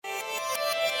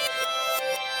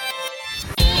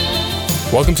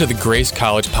Welcome to the Grace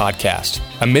College Podcast,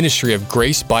 a ministry of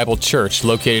Grace Bible Church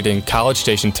located in College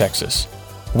Station, Texas.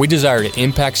 We desire to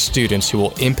impact students who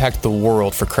will impact the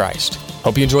world for Christ.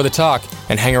 Hope you enjoy the talk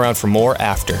and hang around for more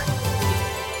after.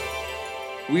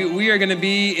 We are going to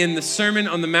be in the Sermon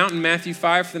on the Mount in Matthew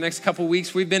 5 for the next couple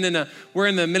weeks. We're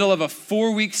in the middle of a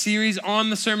 4-week series on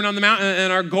the Sermon on the Mount,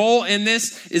 and our goal in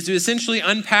this is to essentially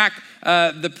unpack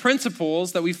the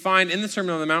principles that we find in the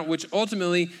Sermon on the Mount, which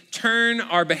ultimately turn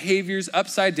our behaviors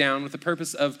upside down with the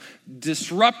purpose of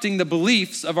disrupting the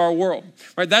beliefs of our world.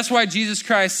 Right? That's why Jesus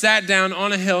Christ sat down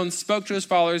on a hill and spoke to his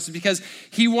followers, because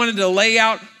he wanted to lay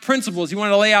out principles. He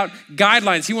wanted to lay out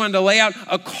guidelines. He wanted to lay out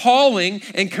a calling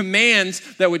and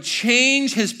commands that would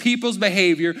change his people's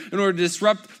behavior in order to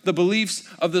disrupt the beliefs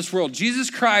of this world. Jesus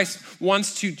Christ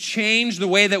wants to change the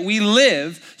way that we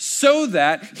live so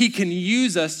that he can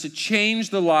use us to change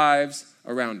the lives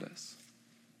around us.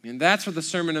 And that's what the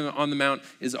Sermon on the Mount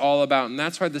is all about. And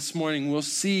that's why this morning we'll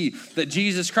see that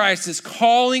Jesus Christ is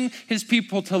calling his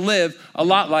people to live a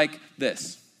lot like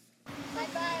this.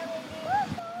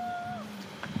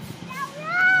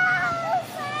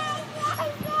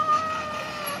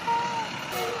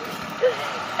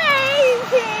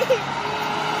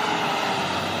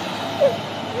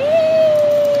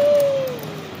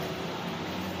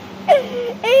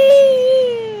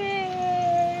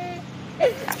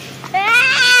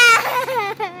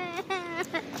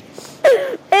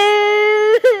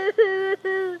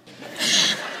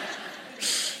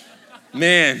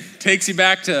 Man, takes you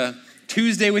back to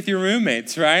Tuesday with your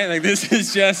roommates, right? Like this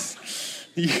is just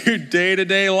your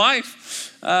day-to-day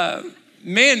life.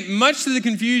 Man, much to the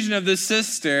confusion of this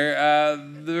sister,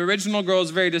 the original girl is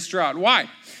very distraught. Why?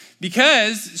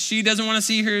 Because she doesn't want to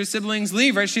see her siblings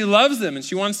leave, right? She loves them and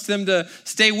she wants them to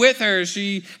stay with her.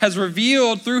 She has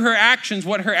revealed through her actions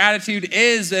what her attitude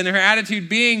is, and her attitude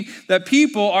being that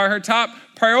people are her top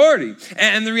priority.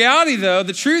 And the reality, though,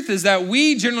 the truth is that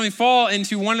we generally fall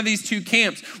into one of these two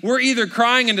camps. We're either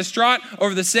crying and distraught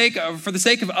for the sake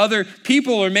of other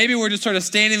people, or maybe we're just sort of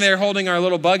standing there holding our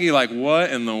little buggy like,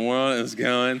 what in the world is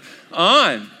going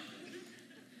on?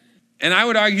 And I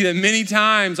would argue that many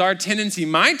times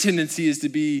my tendency is to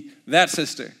be that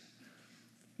sister.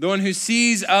 The one who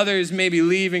sees others maybe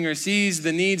leaving, or sees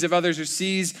the needs of others, or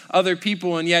sees other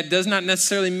people, and yet does not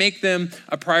necessarily make them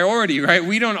a priority, right?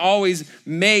 We don't always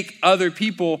make other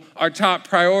people our top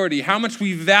priority. How much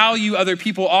we value other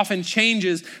people often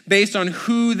changes based on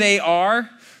who they are,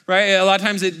 right? A lot of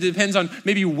times it depends on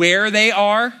maybe where they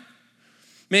are.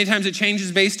 Many times it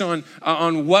changes based on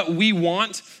what we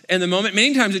want in the moment.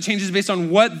 Many times it changes based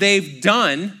on what they've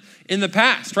done in the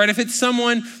past, right? If it's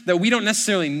someone that we don't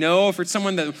necessarily know, if it's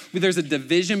someone that there's a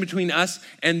division between us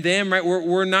and them, right?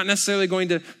 We're not necessarily going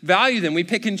to value them. We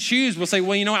pick and choose. We'll say,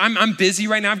 well, you know what? I'm busy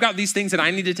right now. I've got these things that I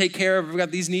need to take care of. I've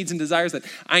got these needs and desires that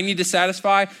I need to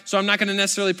satisfy. So I'm not going to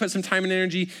necessarily put some time and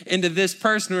energy into this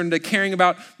person or into caring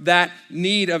about that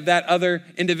need of that other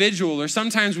individual. Or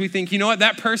sometimes we think, you know what?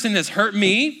 That person has hurt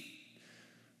me,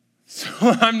 so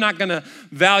I'm not going to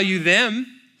value them.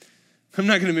 I'm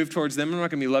not going to move towards them. I'm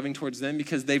not going to be loving towards them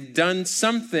because they've done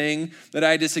something that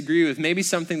I disagree with, maybe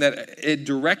something that it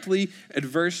directly,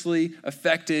 adversely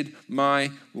affected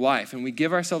my life. And we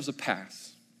give ourselves a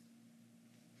pass.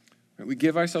 We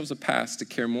give ourselves a pass to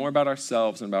care more about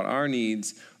ourselves and about our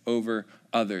needs over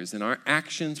others. And our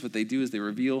actions, what they do is they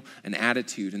reveal an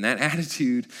attitude. And that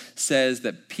attitude says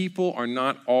that people are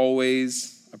not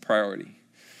always a priority.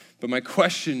 But my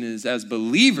question is, as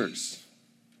believers,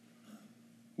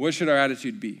 what should our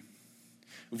attitude be?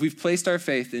 If we've placed our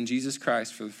faith in Jesus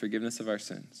Christ for the forgiveness of our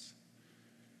sins,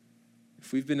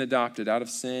 if we've been adopted out of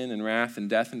sin and wrath and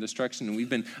death and destruction, and we've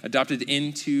been adopted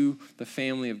into the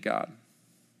family of God,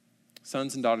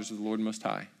 sons and daughters of the Lord Most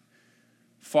High,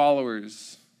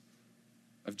 followers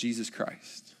of Jesus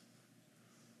Christ,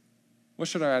 what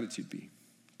should our attitude be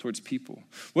towards people?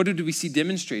 What do we see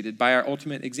demonstrated by our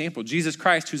ultimate example? Jesus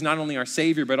Christ, who's not only our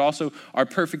Savior, but also our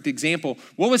perfect example.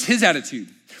 What was his attitude?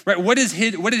 Right? What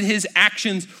did his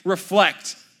actions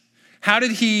reflect? How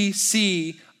did he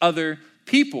see other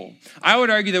people? I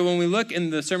would argue that when we look in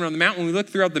the Sermon on the Mount, when we look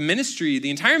throughout the ministry, the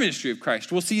entire ministry of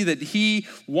Christ, we'll see that he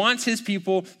wants his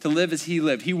people to live as he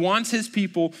lived. He wants his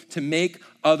people to make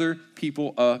other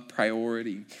people a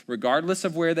priority, regardless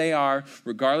of where they are,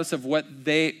 regardless of what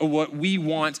we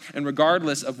want, and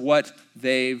regardless of what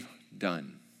they've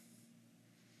done.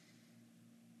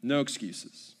 No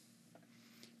excuses.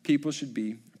 People should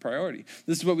be a priority.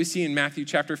 This is what we see in Matthew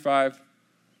chapter 5,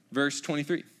 verse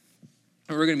 23.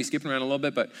 We're going to be skipping around a little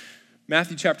bit, but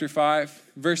Matthew chapter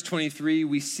 5, verse 23,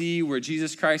 we see where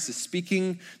Jesus Christ is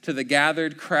speaking to the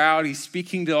gathered crowd. He's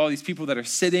speaking to all these people that are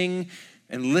sitting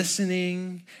and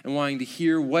listening and wanting to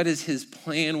hear what is his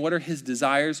plan, what are his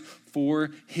desires for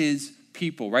his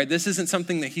people, right? This isn't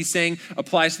something that he's saying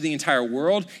applies to the entire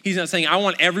world. He's not saying, I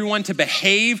want everyone to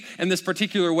behave in this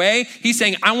particular way. He's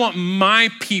saying, I want my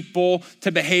people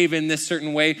to behave in this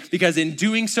certain way, because in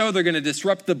doing so, they're going to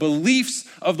disrupt the beliefs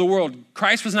of the world.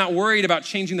 Christ was not worried about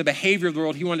changing the behavior of the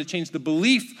world. He wanted to change the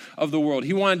belief of the world.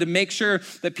 He wanted to make sure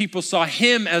that people saw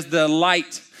him as the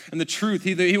light and the truth.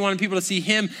 He wanted people to see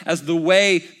him as the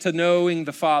way to knowing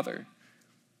the Father.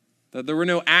 That there were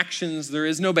no actions, there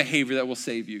is no behavior that will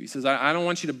save you. He says, I don't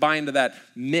want you to buy into that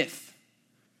myth,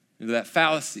 into that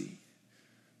fallacy.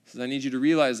 He says, I need you to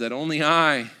realize that only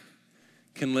I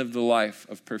can live the life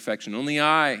of perfection. Only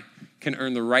I can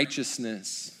earn the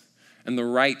righteousness and the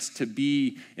right to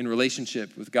be in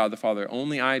relationship with God the Father.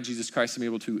 Only I, Jesus Christ, am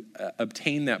able to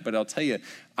obtain that. But I'll tell you,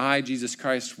 I, Jesus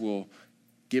Christ, will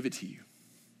give it to you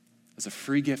as a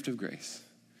free gift of grace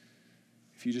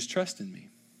if you just trust in me.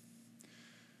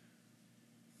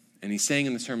 And he's saying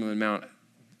in the Sermon on the Mount,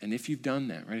 and if you've done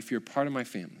that, right, if you're a part of my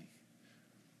family,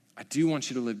 I do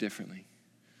want you to live differently.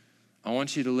 I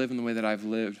want you to live in the way that I've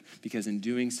lived, because in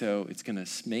doing so, it's going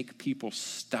to make people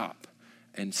stop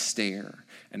and stare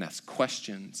and ask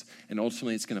questions, and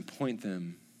ultimately it's going to point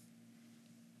them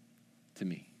to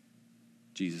me,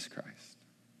 Jesus Christ.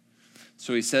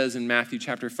 So he says in Matthew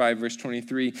chapter 5, verse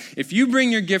 23, if you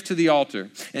bring your gift to the altar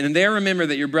and there remember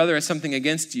that your brother has something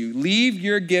against you, leave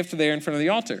your gift there in front of the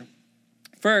altar.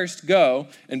 First, go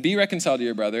and be reconciled to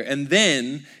your brother, and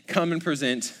then come and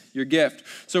present your gift.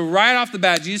 So right off the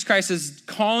bat, Jesus Christ is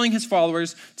calling his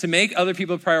followers to make other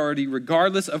people a priority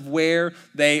regardless of where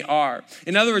they are.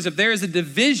 In other words, if there is a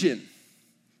division,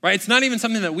 right, it's not even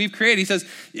something that we've created. He says,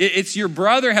 it's your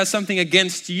brother has something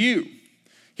against you.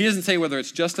 He doesn't say whether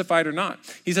it's justified or not.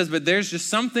 He says, but there's just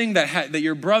something that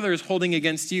your brother is holding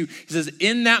against you. He says,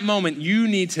 in that moment, you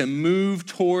need to move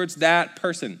towards that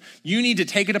person. You need to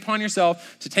take it upon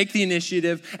yourself to take the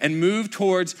initiative and move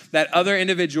towards that other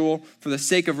individual for the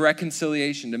sake of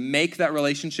reconciliation, to make that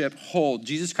relationship whole.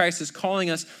 Jesus Christ is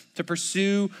calling us to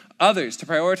pursue others, to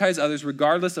prioritize others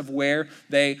regardless of where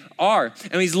they are.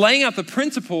 And he's laying out the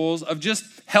principles of just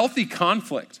healthy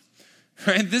conflict.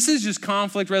 Right? This is just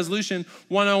conflict resolution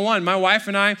 101. My wife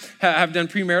and I have done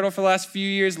premarital for the last few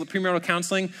years, premarital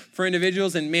counseling for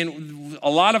individuals. And man, a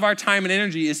lot of our time and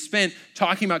energy is spent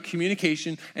talking about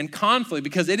communication and conflict,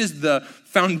 because it is the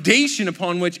foundation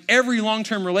upon which every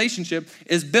long-term relationship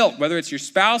is built. Whether it's your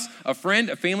spouse, a friend,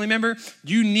 a family member,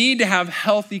 you need to have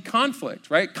healthy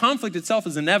conflict, right? Conflict itself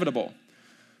is inevitable,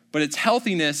 but its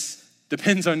healthiness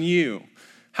depends on you.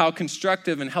 How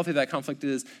constructive and healthy that conflict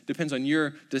is depends on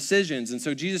your decisions. And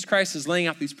so Jesus Christ is laying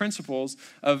out these principles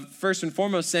of, first and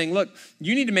foremost, saying, look,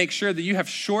 you need to make sure that you have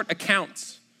short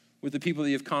accounts with the people that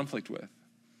you have conflict with. It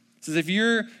says if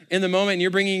you're in the moment and you're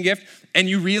bringing a gift and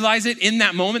you realize it in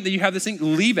that moment that you have this thing,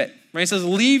 leave it. Right? It says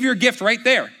leave your gift right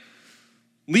there.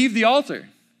 Leave the altar.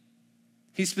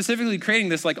 He's specifically creating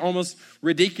this like almost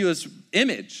ridiculous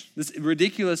image, this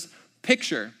ridiculous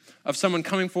picture of someone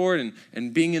coming forward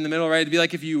and being in the middle, right? It'd be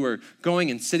like if you were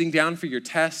going and sitting down for your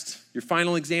test, your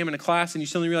final exam in a class, and you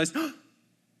suddenly realize, oh,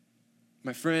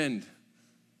 my friend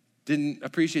didn't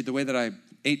appreciate the way that I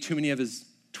ate too many of his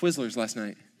Twizzlers last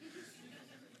night.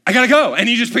 I gotta go. And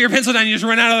you just put your pencil down and you just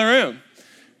run out of the room,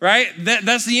 right?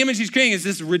 That's the image he's creating, is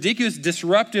this ridiculous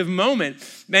disruptive moment.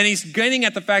 And he's getting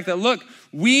at the fact that, look,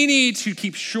 we need to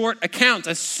keep short accounts.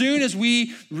 As soon as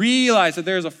we realize that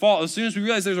there's a fault, as soon as we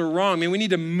realize there's a wrong, we need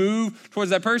to move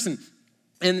towards that person.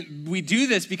 And we do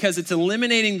this because it's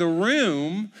eliminating the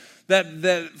room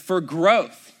that for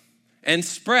growth and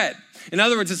spread. In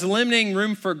other words, it's eliminating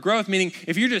room for growth, meaning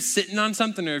if you're just sitting on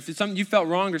something, or if it's something you felt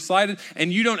wrong or slighted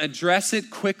and you don't address it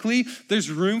quickly,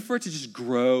 there's room for it to just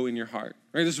grow in your heart.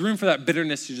 Right? There's room for that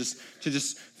bitterness to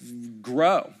just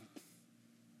grow.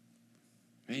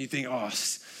 And you think, oh,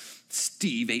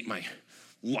 Steve ate my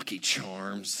Lucky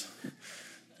Charms.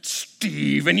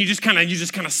 Steve, and you just kind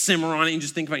of simmer on it and you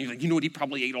just think about it. You're like, you know what? He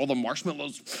probably ate all the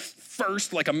marshmallows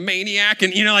first, like a maniac.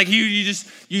 And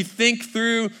you think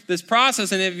through this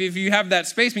process. And if you have that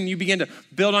space, you begin to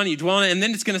build on it, you dwell on it, and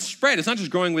then it's going to spread. It's not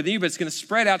just growing with you, but it's going to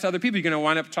spread out to other people. You're going to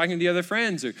wind up talking to the other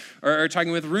friends or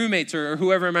talking with roommates or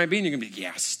whoever it might be. And you're going to be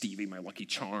like, yeah, Steve ate my Lucky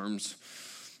Charms.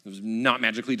 It was not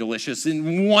magically delicious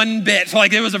in one bit.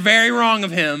 Like, it was very wrong of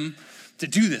him to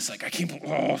do this. Like, I can't believe,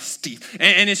 oh, Steve.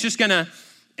 And it's just gonna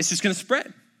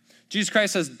spread. Jesus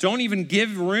Christ says, don't even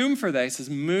give room for that. He says,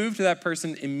 move to that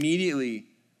person immediately. He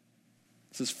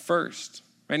says first.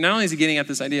 Right? Not only is he getting at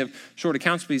this idea of short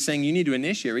accounts, but he's saying you need to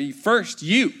initiate. Right? First,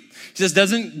 you. He says,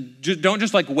 don't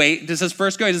just like wait. It says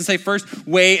first go. He doesn't say first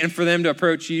wait and for them to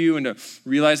approach you and to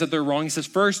realize that they're wrong. He says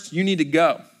first, you need to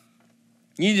go.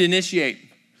 You need to initiate.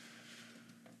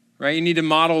 Right? You need to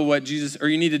model what Jesus, or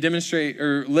you need to demonstrate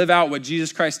or live out what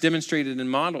Jesus Christ demonstrated and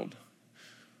modeled.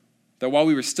 That while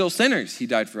we were still sinners, he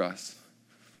died for us.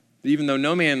 That even though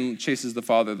no man chases the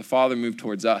Father moved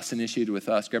towards us, initiated with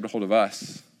us, grabbed a hold of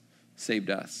us,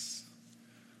 saved us.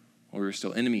 While we were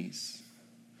still enemies,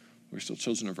 we were still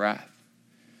children of wrath.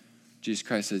 Jesus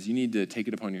Christ says you need to take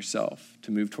it upon yourself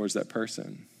to move towards that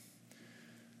person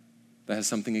that has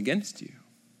something against you.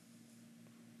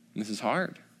 And this is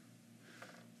hard.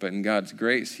 But in God's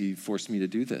grace, he forced me to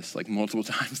do this like multiple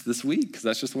times this week because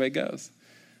that's just the way it goes.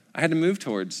 I had to move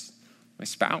towards my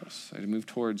spouse. I had to move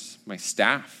towards my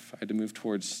staff. I had to move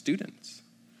towards students.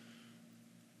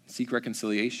 Seek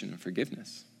reconciliation and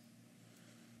forgiveness.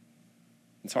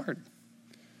 It's hard,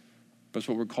 but it's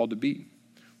what we're called to be.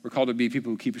 We're called to be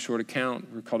people who keep a short account.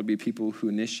 We're called to be people who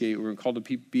initiate. We're called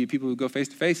to be people who go face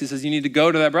to face. He says you need to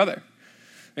go to that brother.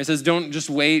 He says don't just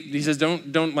wait. He says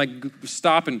don't like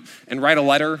stop and write a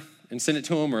letter and send it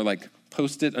to him or like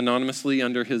post it anonymously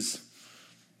under his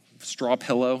straw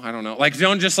pillow. I don't know. Like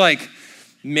don't just like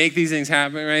make these things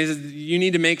happen. Right? He says you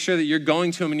need to make sure that you're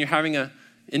going to him and you're having an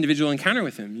individual encounter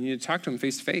with him. You need to talk to him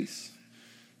face to face.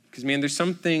 Because, man, there's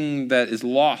something that is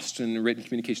lost in written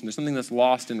communication. There's something that's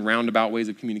lost in roundabout ways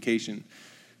of communication.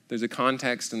 There's a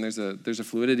context and there's a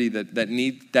fluidity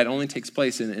that only takes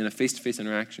place in a face-to-face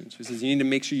interaction. So he says you need to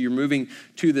make sure you're moving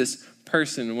to this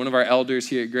person. One of our elders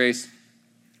here at Grace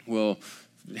will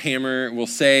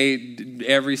say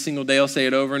every single day, he'll say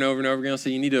it over and over and over again. He'll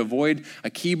say you need to avoid a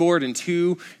keyboard in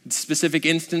 2 specific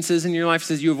instances in your life. He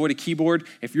says you avoid a keyboard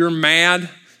if you're mad,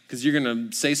 because you're going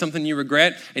to say something you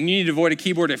regret. And you need to avoid a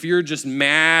keyboard if you're just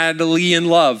madly in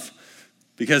love.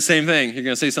 Because same thing, you're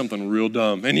going to say something real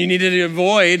dumb. And you need to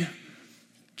avoid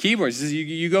keyboards. He says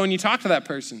you go and you talk to that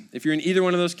person. If you're in either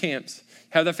one of those camps,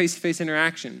 have that face-to-face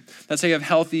interaction. That's how you have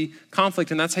healthy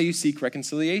conflict, and that's how you seek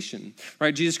reconciliation.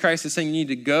 Right? Jesus Christ is saying you need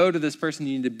to go to this person,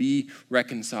 you need to be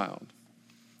reconciled.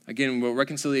 Again, what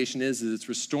reconciliation is it's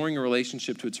restoring a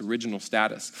relationship to its original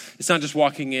status. It's not just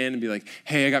walking in and be like,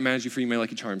 hey, I got mad at you for my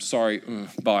Lucky Charms. Sorry,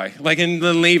 bye. Like, and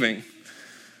then leaving.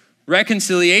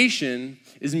 Reconciliation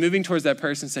is moving towards that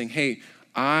person saying, hey,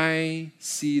 I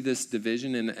see this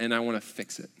division and I want to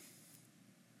fix it.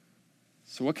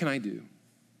 So what can I do?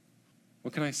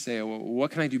 What can I say?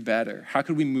 What can I do better? How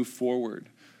could we move forward?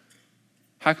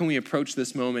 How can we approach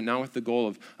this moment not with the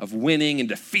goal of winning and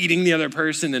defeating the other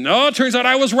person and, it turns out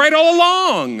I was right all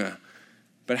along.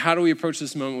 But how do we approach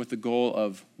this moment with the goal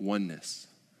of oneness,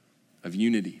 of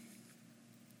unity?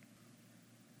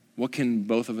 What can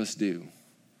both of us do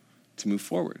to move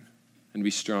forward and be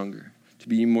stronger, to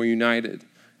be more united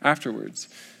afterwards?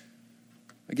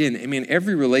 Again,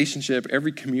 every relationship,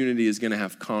 every community is going to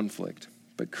have conflict,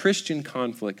 but Christian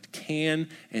conflict can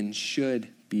and should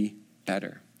be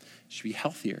better. It should be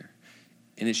healthier,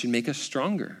 and it should make us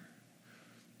stronger.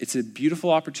 It's a beautiful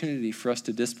opportunity for us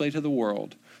to display to the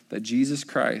world that Jesus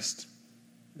Christ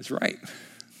is right,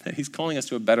 that he's calling us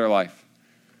to a better life.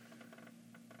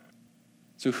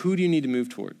 So who do you need to move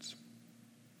towards?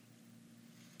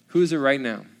 Who is it right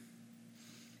now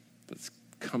that's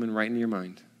coming right into your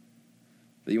mind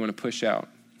that you want to push out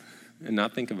and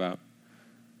not think about?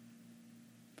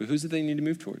 But who's it that you need to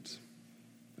move towards?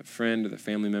 A friend or the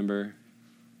family member,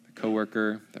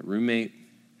 coworker, that roommate?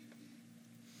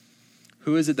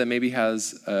 Who is it that maybe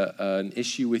has an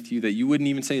issue with you that you wouldn't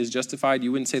even say is justified?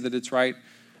 You wouldn't say that it's right.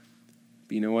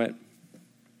 But you know what?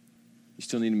 You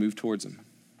still need to move towards them.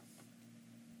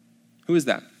 Who is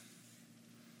that?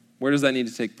 Where does that need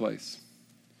to take place?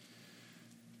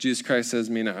 Jesus Christ says,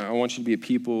 I want you to be a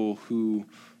people who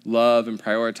love and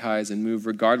prioritize and move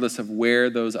regardless of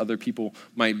where those other people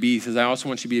might be. He says, I also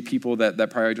want you to be a people that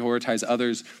prioritize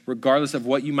others regardless of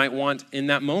what you might want in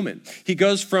that moment. He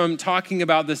goes from talking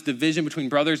about this division between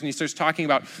brothers and he starts talking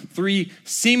about 3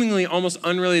 seemingly almost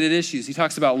unrelated issues. He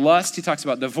talks about lust, he talks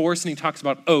about divorce, and he talks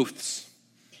about oaths.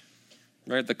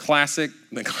 Right? The classic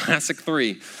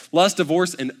 3. Lust,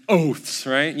 divorce, and oaths,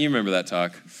 right? You remember that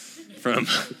talk from,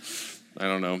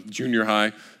 junior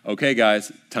high. Okay,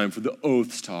 guys, time for the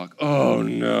oaths talk. Oh,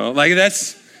 no. Like,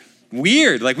 that's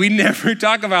weird. Like, we never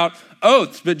talk about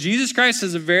oaths. But Jesus Christ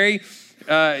is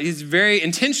he's very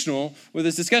intentional with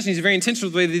this discussion. He's very intentional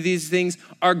with the way that these things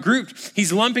are grouped.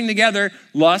 He's lumping together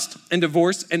lust and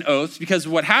divorce and oaths because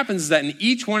what happens is that in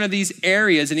each one of these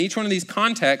areas, in each one of these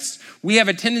contexts, we have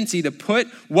a tendency to put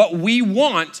what we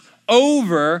want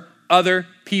over other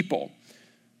people.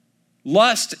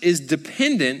 Lust is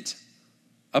dependent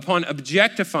upon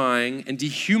objectifying and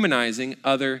dehumanizing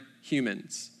other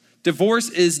humans. Divorce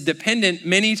is dependent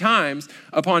many times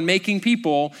upon making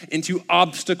people into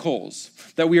obstacles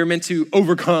that we are meant to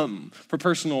overcome for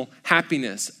personal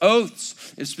happiness.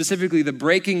 Oaths, specifically the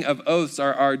breaking of oaths,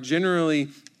 are generally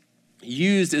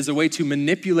used as a way to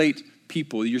manipulate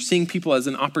people. You're seeing people as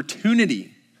an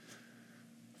opportunity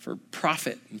for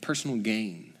profit and personal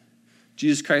gain.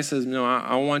 Jesus Christ says, no,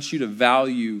 I want you to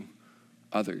value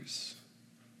others,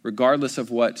 regardless of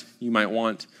what you might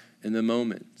want in the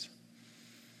moment.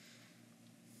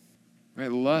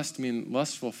 Right?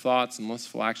 Lustful thoughts and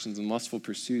lustful actions and lustful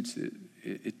pursuits,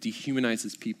 it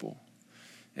dehumanizes people.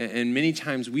 And many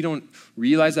times we don't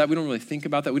realize that. We don't really think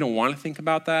about that. We don't want to think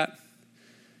about that.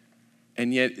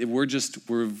 And yet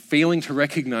we're failing to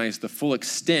recognize the full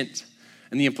extent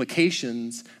and the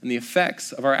implications and the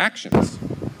effects of our actions.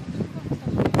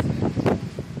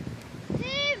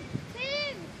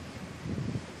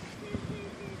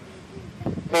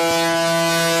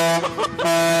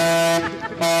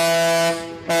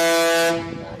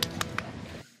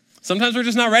 Sometimes we're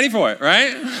just not ready for it,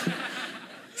 right?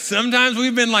 Sometimes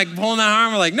we've been like pulling that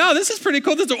arm. We're like, no, this is pretty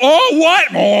cool. What?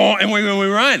 Oh, and we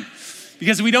run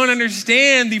because we don't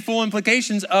understand the full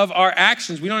implications of our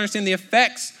actions. We don't understand the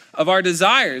effects of our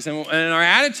desires and our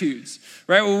attitudes,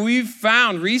 right? What we've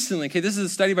found recently, this is a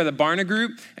study by the Barna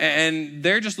Group, and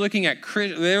they're just looking at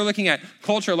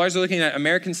culture at large, they're looking at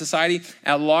American society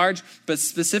at large, but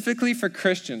specifically for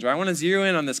Christians, right? I want to zero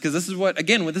in on this because this is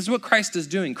what Christ is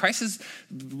doing. Christ is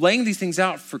laying these things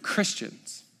out for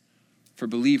Christians, for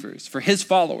believers, for his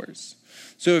followers.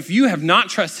 So if you have not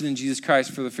trusted in Jesus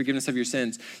Christ for the forgiveness of your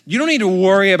sins, you don't need to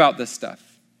worry about this stuff.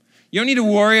 You don't need to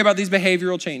worry about these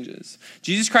behavioral changes.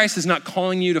 Jesus Christ is not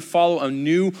calling you to follow a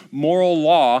new moral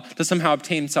law to somehow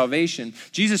obtain salvation.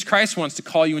 Jesus Christ wants to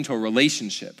call you into a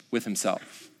relationship with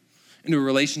himself, into a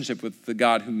relationship with the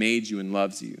God who made you and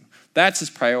loves you. That's his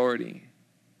priority.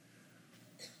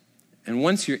 And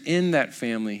once you're in that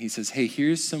family, he says, hey,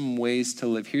 here's some ways to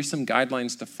live. Here's some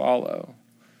guidelines to follow.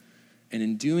 And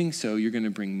in doing so, you're going to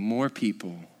bring more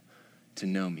people to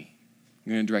know me.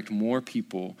 You're going to direct more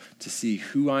people to see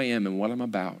who I am and what I'm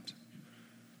about.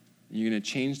 And you're going to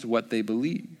change what they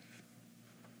believe.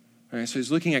 All right, so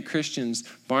he's looking at Christians.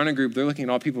 Barna Group, they're looking at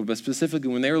all people, but specifically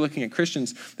when they were looking at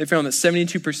Christians, they found that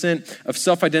 72% of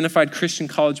self-identified Christian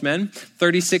college men,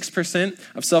 36%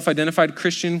 of self-identified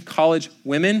Christian college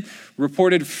women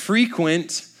reported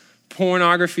frequent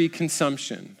pornography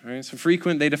consumption, right? So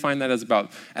frequent, they define that as about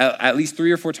at least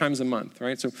 3 or 4 times a month,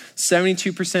 right? So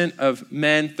 72% of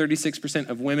men, 36%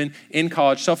 of women in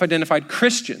college, self-identified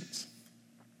Christians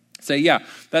say, yeah,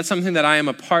 that's something that I am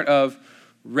a part of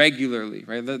regularly,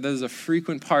 right? That is a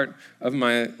frequent part of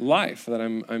my life, that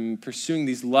I'm pursuing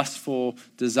these lustful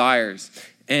desires.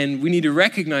 And we need to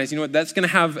recognize, that's going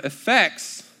to have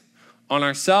effects on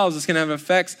ourselves. It's going to have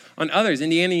effects on others.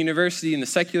 Indiana University, in the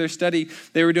secular study,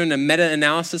 they were doing a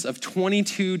meta-analysis of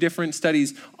 22 different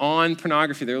studies on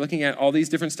pornography. They were looking at all these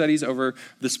different studies over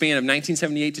the span of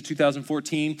 1978 to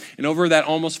 2014. And over that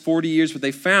almost 40 years, what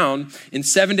they found in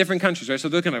 7 different countries, right? So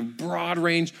they're looking at a broad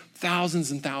range,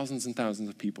 thousands and thousands and thousands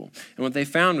of people. And what they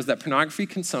found was that pornography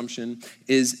consumption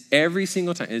is every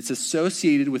single time, it's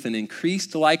associated with an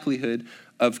increased likelihood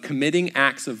of committing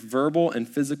acts of verbal and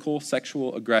physical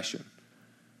sexual aggression.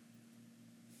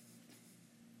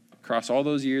 Across all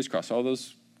those years, across all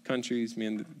those countries,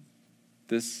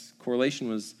 this correlation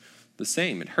was the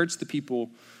same. It hurts the people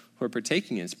who are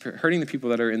partaking in it. It's hurting the people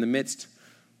that are in the midst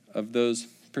of those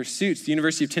pursuits. The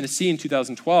University of Tennessee in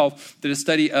 2012 did a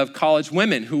study of college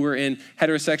women who were in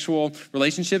heterosexual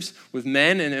relationships with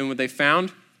men, and what they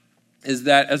found is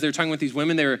that as they were talking with these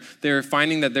women, they were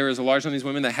finding that there was a large number of these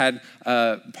women that had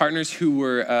partners who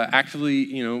were actively,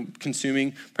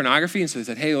 consuming pornography. And so they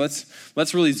said, hey,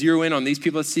 let's really zero in on these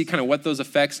people. Let's see kind of what those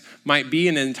effects might be.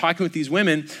 And then talking with these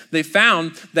women, they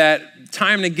found that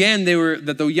time and again,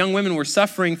 that the young women were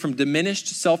suffering from diminished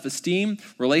self-esteem,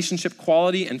 relationship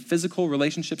quality, and physical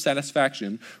relationship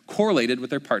satisfaction correlated with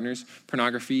their partner's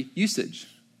pornography usage.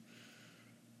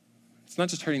 It's not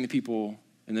just hurting the people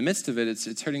in the midst of it,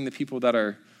 it's hurting the people that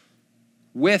are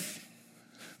with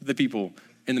the people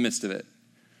in the midst of it.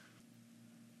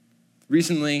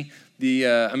 Recently, the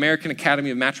American Academy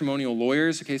of Matrimonial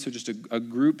Lawyers, so just a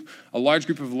large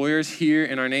group of lawyers here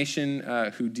in our nation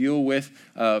who deal with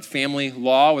family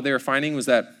law, what they were finding was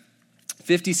that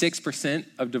 56%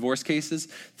 of divorce cases,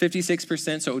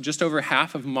 56%, so just over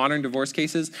half of modern divorce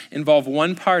cases, involve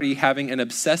one party having an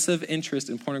obsessive interest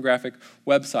in pornographic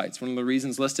websites. One of the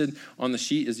reasons listed on the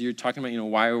sheet is you're talking about,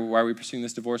 why are we pursuing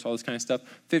this divorce, all this kind of stuff.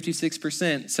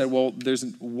 56% said, well, there's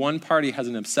one party has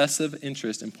an obsessive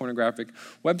interest in pornographic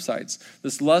websites.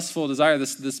 This lustful desire,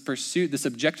 this pursuit, this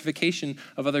objectification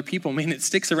of other people, it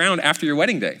sticks around after your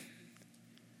wedding day.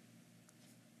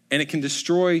 And it can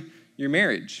destroy your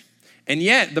marriage. And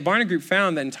yet, the Barna Group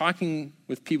found that in talking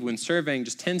with people and surveying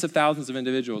just tens of thousands of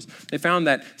individuals, they found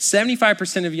that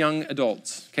 75% of young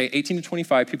adults, 18 to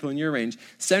 25, people in your range,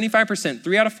 75%,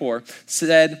 3 out of 4,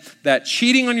 said that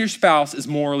cheating on your spouse is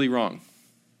morally wrong.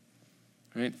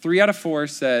 Right? 3 out of 4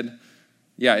 said,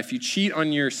 yeah, if you cheat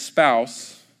on your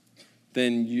spouse,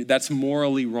 then that's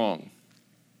morally wrong.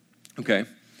 Okay.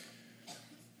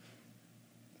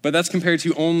 But that's compared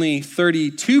to only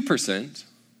 32%,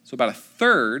 so about a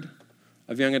third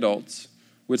of young adults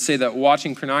would say that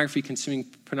watching pornography, consuming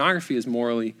pornography is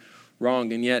morally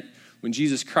wrong. And yet, when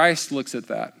Jesus Christ looks at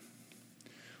that,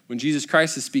 when Jesus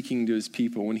Christ is speaking to his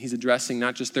people, when he's addressing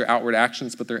not just their outward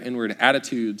actions, but their inward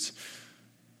attitudes,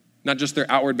 not just their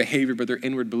outward behavior, but their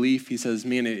inward belief, he says,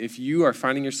 man, if you are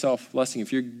finding yourself lusting,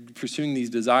 if you're pursuing these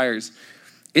desires,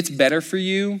 it's better for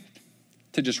you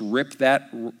to just rip that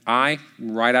eye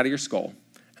right out of your skull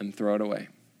and throw it away.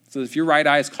 So if your right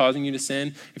eye is causing you to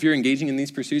sin, if you're engaging in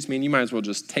these pursuits, you might as well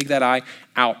just take that eye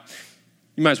out.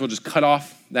 You might as well just cut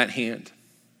off that hand.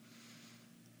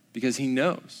 Because he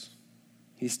knows.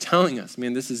 He's telling us,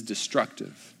 this is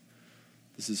destructive.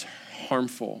 This is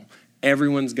harmful.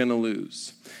 Everyone's going to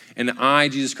lose. And I,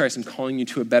 Jesus Christ, am calling you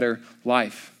to a better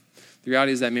life. The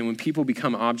reality is that, when people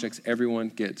become objects, everyone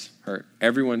gets hurt.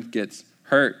 Everyone gets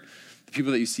hurt. The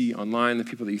people that you see online, the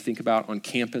people that you think about on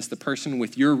campus, the person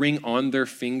with your ring on their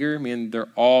finger, they're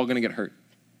all going to get hurt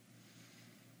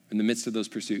in the midst of those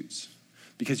pursuits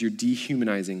because you're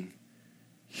dehumanizing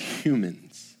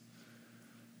humans,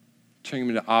 turning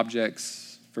them into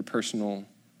objects for personal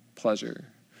pleasure.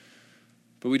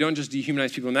 But we don't just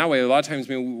dehumanize people in that way. A lot of times,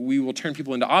 we will turn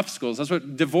people into obstacles. That's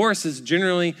what divorce is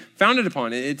generally founded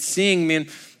upon. It's seeing,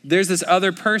 there's this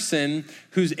other person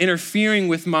who's interfering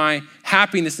with my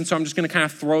happiness, and so I'm just going to kind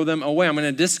of throw them away. I'm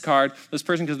going to discard this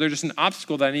person because they're just an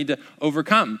obstacle that I need to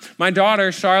overcome. My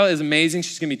daughter, Charlotte, is amazing.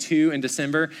 She's going to be 2 in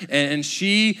December, and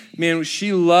she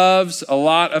loves a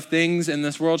lot of things in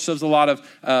this world. She loves a lot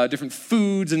of different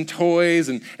foods and toys,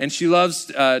 and she loves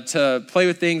to play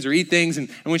with things or eat things, and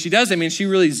when she does it,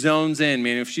 she really zones in.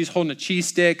 If she's holding a cheese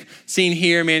stick, seen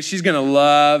here, she's going to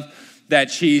love that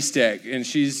cheese stick. And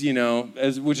she's,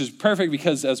 which is perfect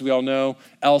because, as we all know,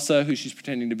 Elsa, who she's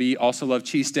pretending to be, also loved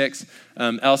cheese sticks.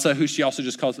 Elsa, who she also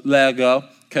just calls Let It Go,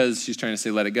 because she's trying to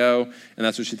say let it go, and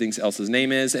that's what she thinks Elsa's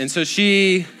name is. And so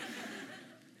she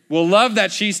will love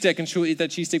that cheese stick, and she'll eat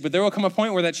that cheese stick, but there will come a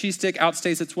point where that cheese stick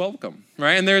outstays its welcome,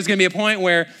 right? And there's going to be a point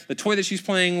where the toy that she's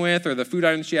playing with, or the food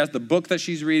item she has, the book that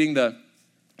she's reading, the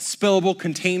spillable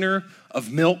container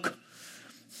of milk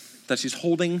that she's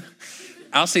holding,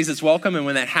 outstays its welcome, and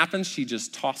when that happens, she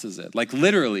just tosses it. Like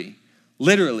literally,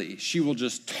 she will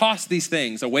just toss these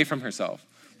things away from herself,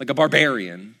 like a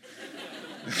barbarian.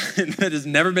 That has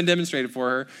never been demonstrated for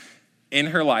her in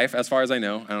her life, as far as I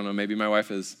know. I don't know, maybe my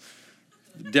wife is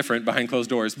different behind closed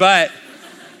doors, but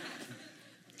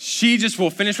she just will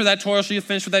finish with that toy, she'll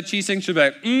finish with that cheese thing, she'll be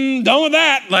like, done with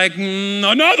that,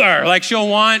 another. Like she'll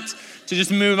want to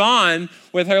just move on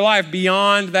with her life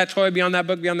beyond that toy, beyond that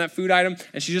book, beyond that food item,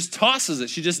 and she just tosses it.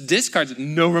 She just discards it.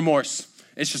 No remorse.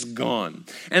 It's just gone.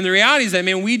 And the reality is that,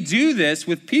 we do this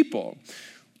with people.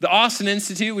 The Austin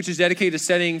Institute, which is dedicated to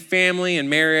studying family and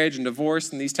marriage and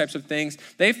divorce and these types of things,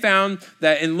 they found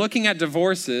that in looking at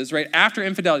divorces, right, after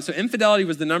infidelity, so infidelity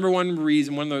was the number one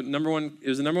reason, it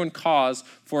was the number one cause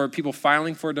for people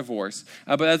filing for a divorce.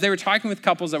 But as they were talking with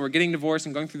couples that were getting divorced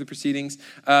and going through the proceedings,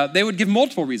 they would give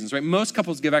multiple reasons, right? Most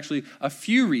couples give actually a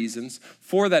few reasons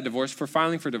for that divorce, for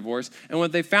filing for divorce. And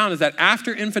what they found is that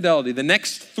after infidelity, the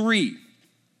next 3,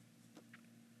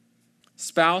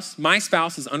 my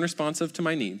spouse is unresponsive to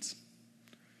my needs.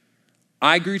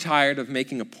 I grew tired of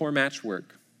making a poor match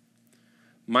work.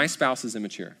 My spouse is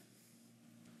immature.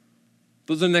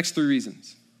 Those are the next 3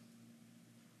 reasons.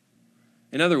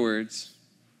 In other words,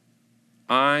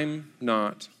 I'm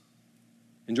not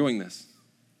enjoying this.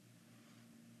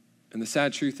 And the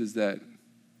sad truth is that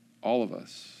all of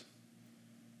us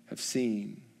have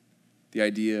seen the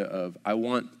idea of I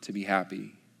want to be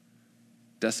happy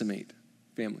decimate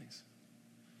families.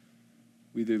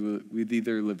 We've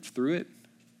either lived through it,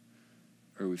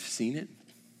 or we've seen it,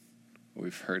 or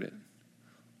we've heard it,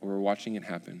 or we're watching it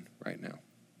happen right now.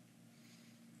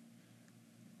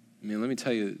 I mean, let me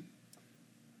tell you,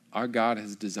 our God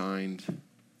has designed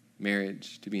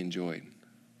marriage to be enjoyed.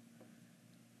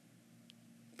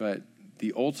 But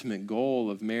the ultimate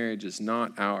goal of marriage is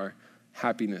not our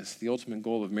happiness. The ultimate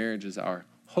goal of marriage is our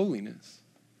holiness.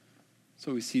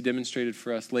 So we see demonstrated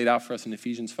for us, laid out for us in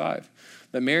Ephesians 5,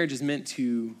 that marriage is meant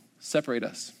to separate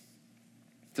us,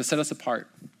 to set us apart,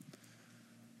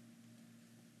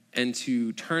 and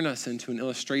to turn us into an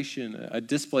illustration, a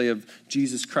display of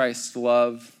Jesus Christ's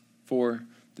love for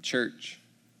the church.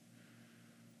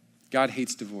 God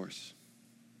hates divorce.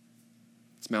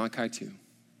 It's Malachi 2.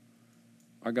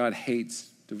 Our God hates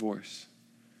divorce.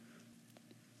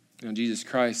 Now, Jesus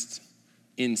Christ,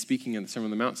 in speaking in the Sermon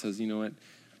on the Mount, says, you know what?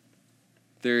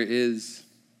 There is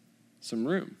some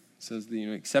room. It says,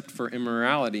 except for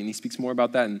immorality. And he speaks more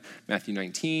about that in Matthew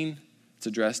 19. It's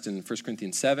addressed in 1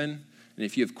 Corinthians 7. And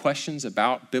if you have questions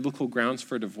about biblical grounds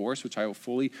for divorce, which I will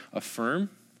fully affirm,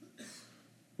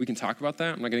 we can talk about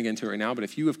that. I'm not going to get into it right now, but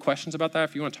if you have questions about that,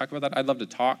 if you want to talk about that, I'd love to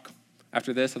talk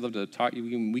after this. I'd love to talk.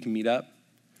 We can meet up.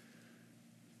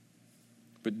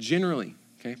 But generally,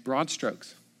 okay, broad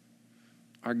strokes,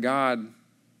 our God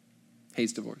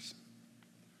hates divorce.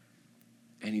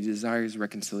 And he desires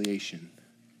reconciliation.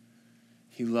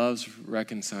 He loves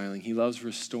reconciling. He loves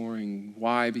restoring.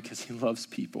 Why? Because he loves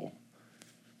people.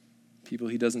 People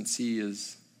he doesn't see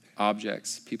as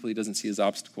objects. People he doesn't see as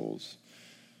obstacles.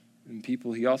 And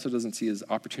people he also doesn't see as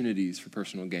opportunities for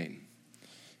personal gain.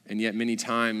 And yet many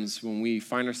times when we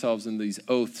find ourselves in these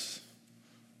oaths,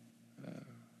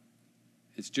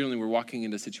 it's generally we're walking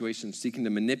into situations seeking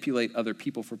to manipulate other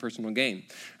people for personal gain.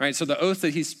 All right, so the oath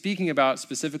that he's speaking about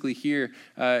specifically here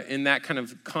in that kind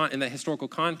of in that historical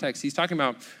context, he's talking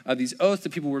about these oaths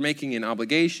that people were making in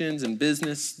obligations and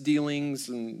business dealings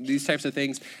and these types of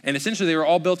things. And essentially they were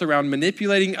all built around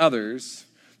manipulating others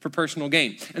for personal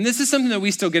gain. And this is something that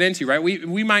we still get into, right?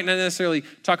 We might not necessarily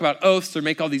talk about oaths or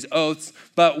make all these oaths,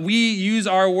 but we use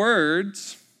our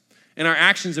words and our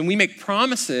actions and we make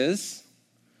promises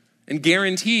and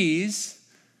guarantees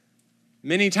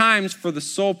many times for the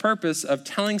sole purpose of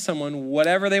telling someone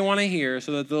whatever they want to hear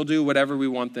so that they'll do whatever we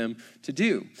want them to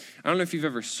do. I don't know if you've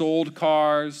ever sold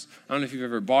cars. I don't know if you've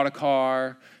ever bought a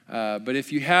car. But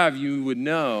if you have, you would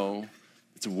know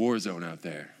it's a war zone out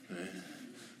there.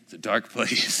 It's a dark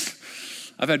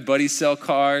place. I've had buddies sell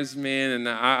cars, man,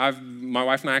 and my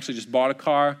wife and I actually just bought a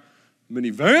car,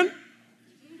 minivan.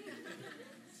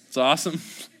 It's awesome.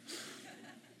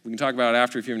 We can talk about it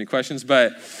after if you have any questions.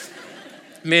 But,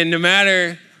 man, no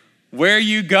matter where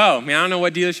you go, man, I don't know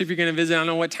what dealership you're going to visit. I don't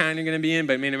know what town you're going to be in.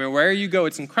 But, man, no matter where you go,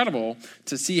 it's incredible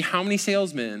to see how many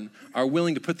salesmen are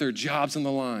willing to put their jobs on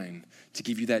the line to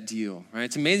give you that deal, right?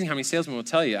 It's amazing how many salesmen will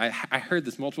tell you. I heard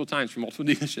this multiple times from multiple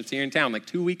dealerships here in town, like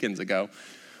 2 weekends ago.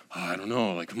 I don't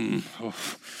know, I'm going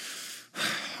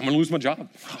to lose my job.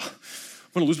 I'm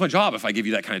going to lose my job if I give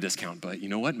you that kind of discount. But you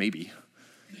know what? Maybe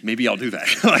I'll do that.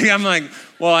 I'm like,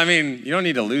 well, I mean, you don't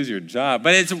need to lose your job.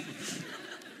 But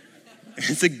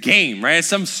it's a game, right? It's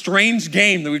some strange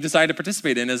game that we've decided to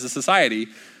participate in as a society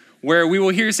where we will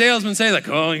hear salesmen say like,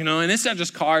 oh, and it's not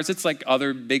just cars. It's like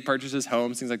other big purchases,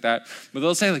 homes, things like that. But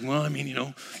they'll say like, well, I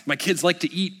mean, my kids like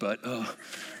to eat, but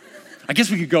I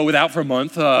guess we could go without for a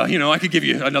month. I could give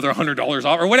you another $100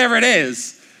 off or whatever it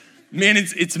is. Man,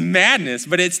 it's madness,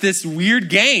 but it's this weird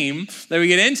game that we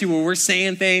get into where we're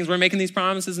saying things, we're making these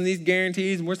promises and these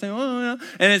guarantees, and we're saying, oh, yeah.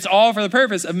 And it's all for the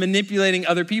purpose of manipulating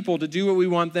other people to do what we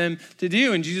want them to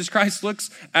do. And Jesus Christ looks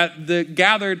at the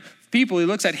gathered people. He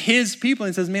looks at his people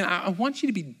and says, man, I want you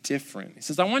to be different. He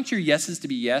says, I want your yeses to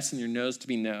be yes and your no's to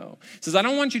be no. He says, I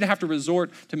don't want you to have to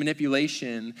resort to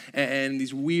manipulation and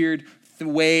these weird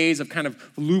ways of kind of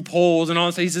loopholes and all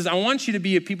this. He says, I want you to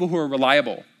be a people who are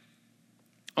reliable.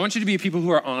 I want you to be a people who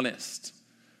are honest.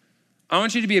 I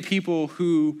want you to be a people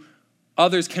who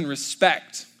others can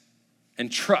respect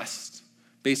and trust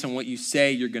based on what you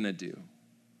say you're going to do.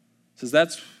 He says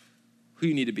that's who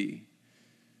you need to be.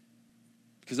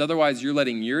 Because otherwise you're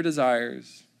letting your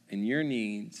desires and your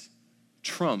needs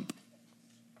trump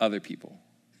other people.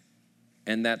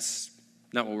 And that's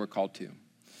not what we're called to.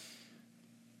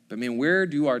 But man, where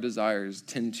do our desires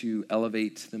tend to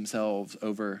elevate themselves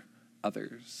over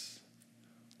others?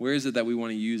 Where is it that we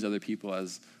want to use other people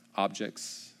as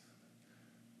objects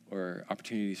or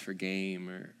opportunities for gain,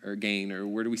 or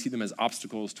where do we see them as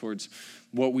obstacles towards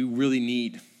what we really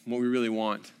need, what we really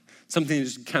want? Something to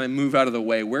just kind of move out of the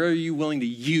way. Where are you willing to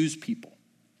use people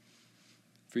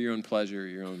for your own pleasure,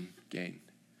 your own gain?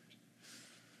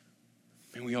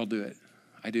 And we all do it.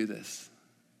 I do this.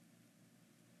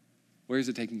 Where is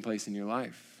it taking place in your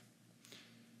life?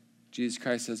 Jesus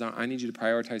Christ says, I need you to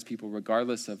prioritize people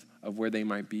regardless of where they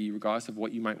might be, regardless of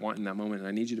what you might want in that moment. And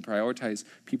I need you to prioritize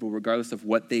people regardless of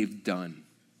what they've done.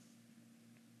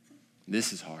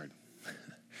 This is hard.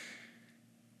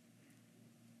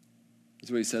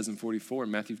 That's what he says in 44.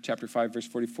 In Matthew chapter 5, verse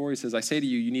 44, he says, I say to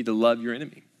you, you need to love your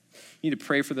enemy. You need to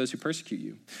pray for those who persecute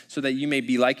you, so that you may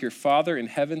be like your Father in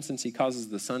heaven, since he causes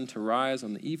the sun to rise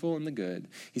on the evil and the good.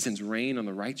 He sends rain on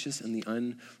the righteous and the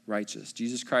unrighteous.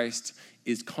 Jesus Christ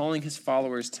is calling his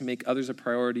followers to make others a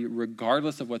priority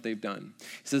regardless of what they've done.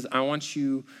 He says, I want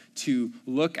you to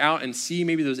look out and see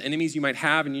maybe those enemies you might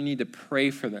have, and you need to pray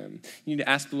for them. You need to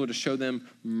ask the Lord to show them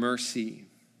mercy.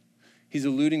 He's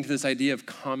alluding to this idea of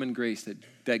common grace,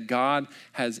 that God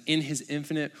has, in his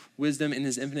infinite wisdom, in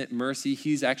his infinite mercy,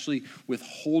 he's actually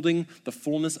withholding the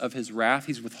fullness of his wrath.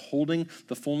 He's withholding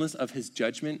the fullness of his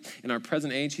judgment. In our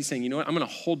present age, he's saying, you know what? I'm going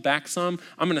to hold back some.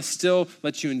 I'm going to still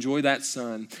let you enjoy that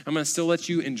sun. I'm going to still let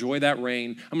you enjoy that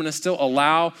rain. I'm going to still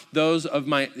allow those of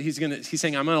my, he's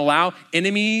saying, I'm going to allow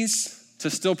enemies to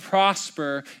still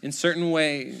prosper in certain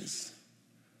ways.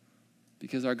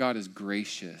 Because our God is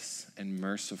gracious and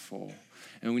merciful.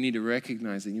 And we need to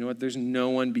recognize that, you know what, there's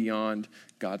no one beyond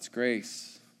God's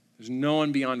grace. There's no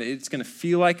one beyond it. It's going to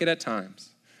feel like it at times.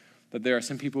 But there are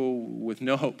some people with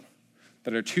no hope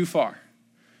that are too far.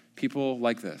 People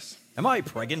like this. Am I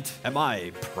pregnant? Am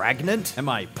I pregnant? Am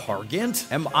I pargant?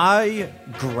 Am I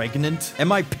gregnant?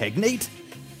 Am I pegnate?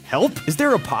 Help? Is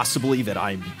there a possibility that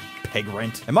I'm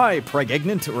pegrant? Am I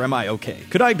pregnant or am I okay?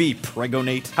 Could I be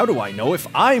pregonate? How do I know if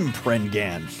I'm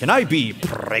prengan? Can I be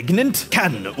pregnant?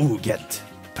 Can oo get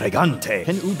pregante?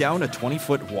 Can oo down a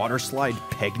 20-foot water slide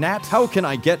pegnat? How can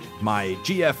I get my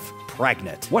GF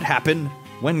pregnant? What happened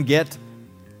when get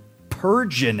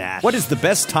purginat? What is the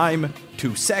best time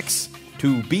to sex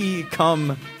to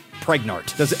become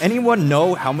pregnant? Does anyone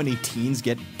know how many teens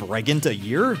get pregnant a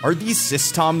year? Are these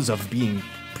systems of being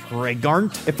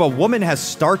pregnant? If a woman has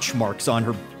starch marks on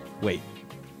her...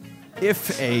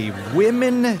 If a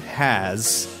woman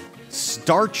has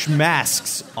starch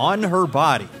masks on her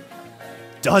body,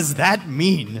 does that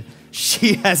mean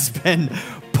she has been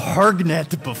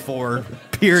pregnant before?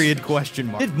 Period, question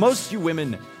mark. Did most you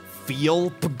women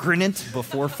feel pregnant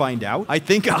before find out? I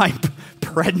think I'm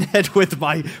pregnant with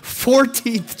my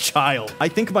 14th child. I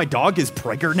think my dog is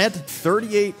pregnant.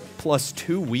 38 plus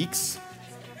 2 weeks.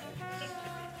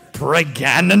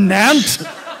 Pregnant.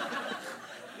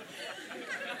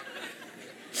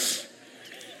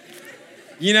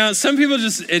 You know, some people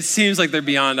it seems like they're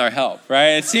beyond our help,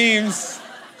 right? It seems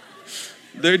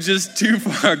they're just too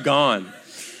far gone.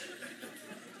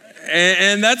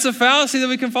 And that's a fallacy that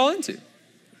we can fall into.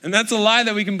 And that's a lie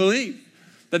that we can believe.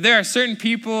 That there are certain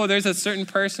people, there's a certain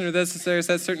person, or there's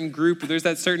that certain group, or there's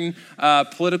that certain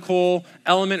political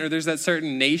element, or there's that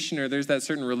certain nation, or there's that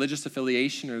certain religious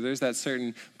affiliation, or there's that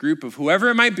certain group of whoever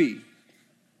it might be.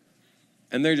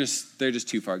 And they're just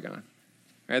too far gone.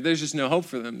 Right? There's just no hope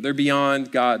for them. They're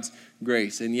beyond God's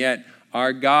grace. And yet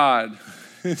our God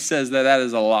says that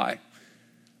is a lie.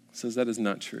 Says that is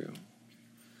not true.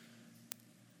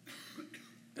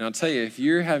 And I'll tell you, if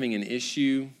you're having an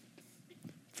issue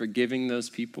forgiving those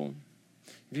people,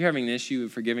 if you're having an issue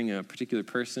of forgiving a particular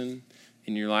person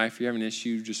in your life, you're having an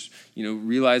issue just,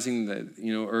 realizing that,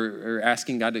 or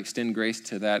asking God to extend grace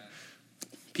to that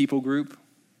people group,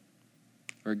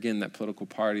 or again, that political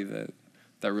party, that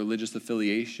religious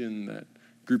affiliation, that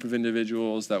group of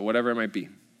individuals, that whatever it might be.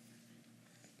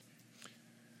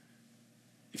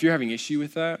 If you're having issue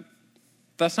with that,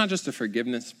 that's not just a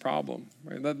forgiveness problem,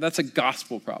 right? That's a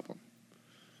gospel problem.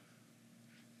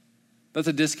 That's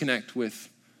a disconnect with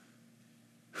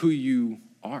who you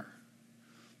are.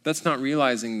 That's not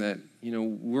realizing that,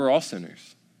 we're all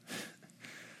sinners.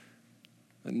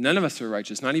 None of us are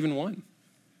righteous, not even one.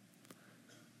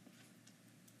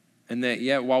 And that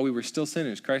yet, while we were still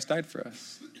sinners, Christ died for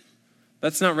us.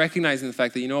 That's not recognizing the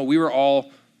fact that, we were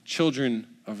all children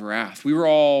of wrath. We were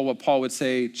all, what Paul would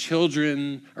say,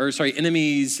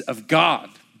 enemies of God.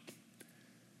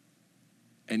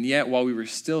 And yet, while we were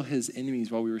still his enemies,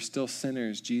 while we were still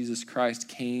sinners, Jesus Christ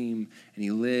came and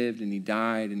he lived and he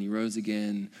died and he rose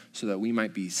again so that we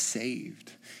might be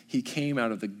saved. He came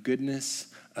out of the goodness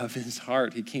of his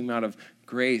heart. He came out of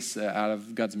grace, out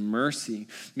of God's mercy.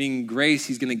 Meaning grace,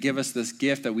 he's going to give us this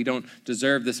gift that we don't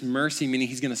deserve. This mercy, meaning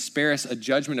he's going to spare us a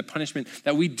judgment, a punishment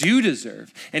that we do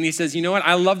deserve. And he says, you know what?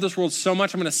 I love this world so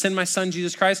much. I'm going to send my son,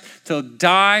 Jesus Christ, to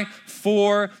die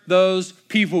for those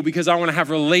people because I want to have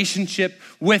relationship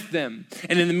with them.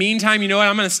 And in the meantime, you know what?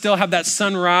 I'm going to still have that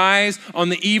sun rise on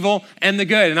the evil and the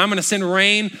good. And I'm going to send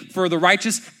rain for the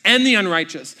righteous and the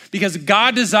unrighteous because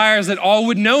God desires that all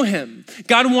would know him.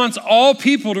 God wants all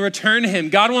people to return to him.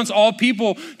 God wants all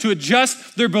people to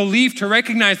adjust their belief to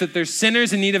recognize that they're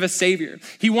sinners in need of a savior.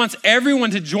 He wants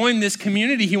everyone to join this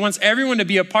community. He wants everyone to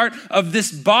be a part of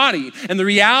this body. And the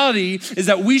reality is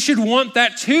that we should want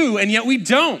that too, and yet we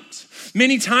don't.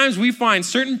 Many times we find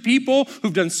certain people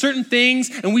who've done certain things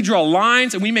and we draw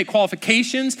lines and we make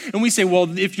qualifications and we say,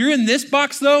 well, if you're in this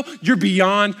box though, you're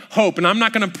beyond hope. And I'm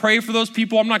not going to pray for those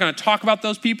people. I'm not going to talk about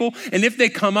those people. And if they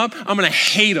come up, I'm going to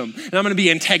hate them and I'm going to be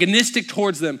antagonistic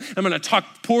towards them. I'm going to talk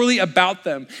poorly about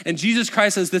them. And Jesus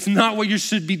Christ says that's not what you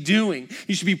should be doing.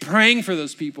 You should be praying for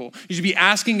those people. You should be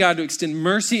asking God to extend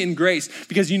mercy and grace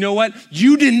because you know what?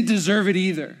 You didn't deserve it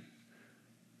either.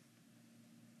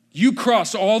 You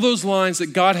crossed all those lines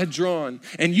that God had drawn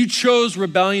and you chose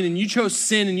rebellion and you chose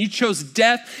sin and you chose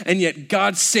death and yet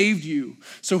God saved you.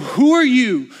 So who are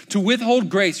you to withhold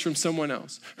grace from someone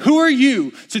else? Who are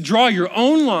you to draw your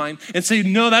own line and say,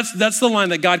 no, that's the line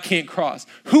that God can't cross?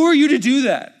 Who are you to do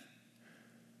that?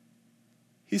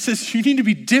 He says, you need to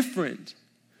be different.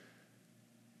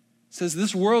 Says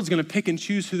this world's going to pick and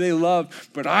choose who they love,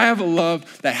 but I have a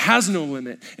love that has no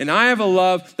limit. And I have a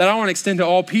love that I want to extend to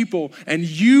all people. And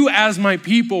you as my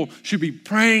people should be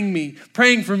praying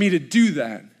for me to do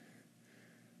that.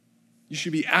 You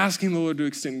should be asking the Lord to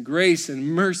extend grace and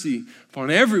mercy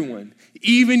upon everyone,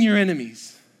 even your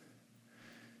enemies.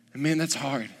 And man, that's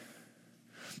hard.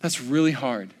 That's really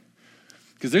hard.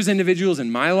 Because there's individuals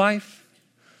in my life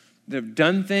that have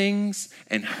done things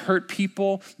and hurt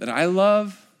people that I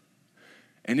love.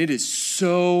 And it is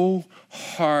so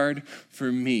hard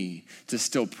for me to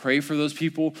still pray for those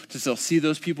people, to still see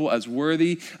those people as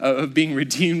worthy of being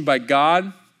redeemed by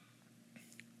God.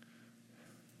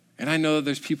 And I know that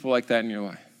there's people like that in your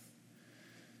life.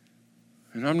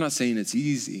 And I'm not saying it's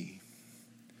easy,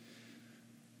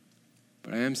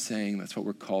 but I am saying that's what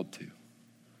we're called to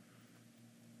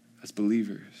as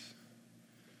believers.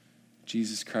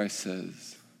 Jesus Christ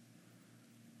says,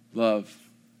 love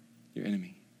your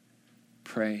enemy.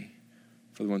 Pray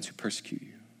for the ones who persecute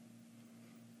you.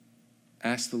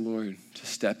 Ask the Lord to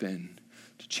step in,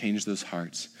 to change those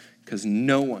hearts, because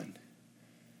no one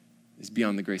is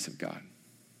beyond the grace of God.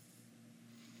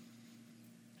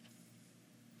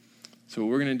 So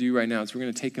what we're going to do right now is we're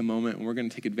going to take a moment and we're going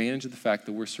to take advantage of the fact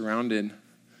that we're surrounded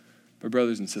by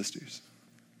brothers and sisters.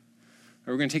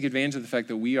 Or we're going to take advantage of the fact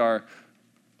that we are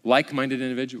like-minded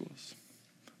individuals.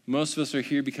 Most of us are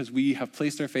here because we have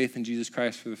placed our faith in Jesus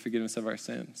Christ for the forgiveness of our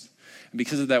sins. And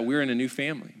because of that, we're in a new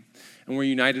family. And we're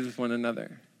united with one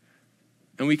another.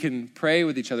 And we can pray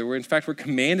with each other. In fact, we're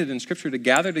commanded in Scripture to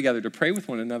gather together to pray with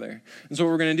one another. And so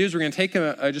what we're going to do is we're going to take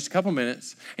just a couple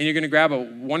minutes, and you're going to grab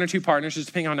one or two partners, just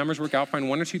depending on how numbers work out, find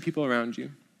one or two people around you.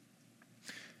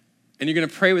 And you're going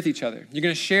to pray with each other. You're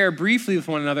going to share briefly with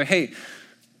one another, hey,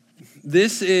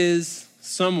 this is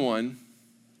someone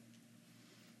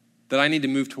that I need to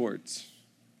move towards,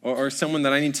 or someone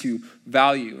that I need to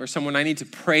value, or someone I need to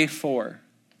pray for.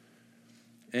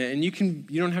 And you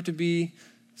don't have to be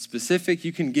specific.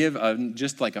 You can give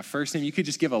just like a first name. You could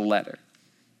just give a letter.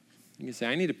 You can say,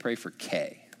 I need to pray for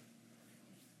K.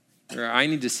 Or I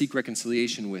need to seek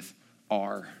reconciliation with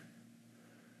R.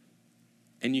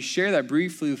 And you share that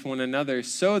briefly with one another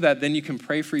so that then you can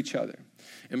pray for each other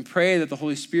and pray that the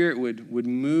Holy Spirit would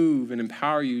move and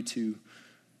empower you to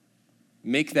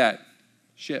make that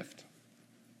shift,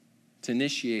 to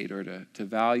initiate or to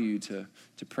value, to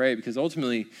pray, because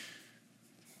ultimately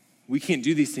we can't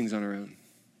do these things on our own,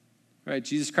 right?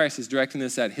 Jesus Christ is directing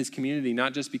this at his community,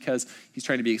 not just because he's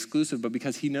trying to be exclusive, but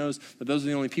because he knows that those are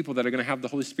the only people that are going to have the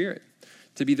Holy Spirit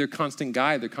to be their constant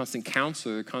guide, their constant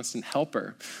counselor, their constant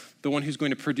helper, the one who's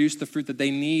going to produce the fruit that they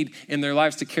need in their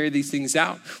lives to carry these things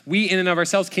out. We in and of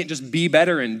ourselves can't just be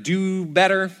better and do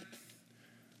better,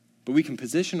 but we can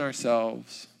position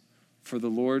ourselves for the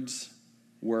Lord's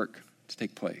work to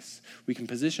take place. We can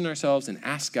position ourselves and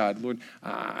ask God, Lord,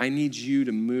 I need you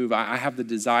to move. I have the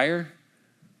desire,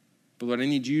 but Lord, I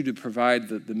need you to provide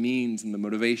the means and the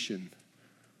motivation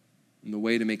and the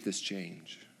way to make this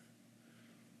change.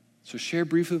 So share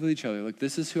briefly with each other, like,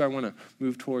 this is who I want to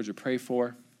move towards or pray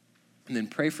for. And then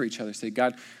pray for each other. Say,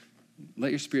 God,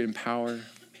 let your Spirit empower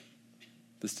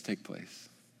this to take place.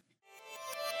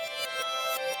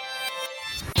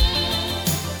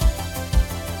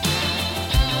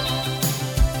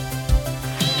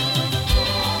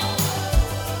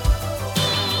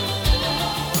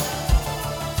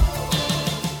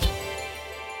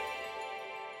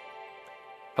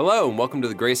 Hello, and welcome to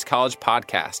the Grace College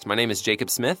Podcast. My name is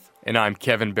Jacob Smith. And I'm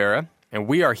Kevin Barra. And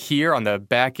we are here on the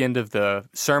back end of the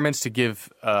sermons to give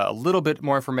a little bit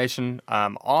more information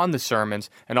on the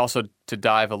sermons and also to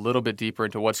dive a little bit deeper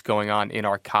into what's going on in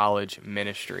our college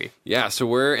ministry. Yeah, so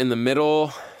we're in the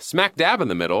middle, smack dab in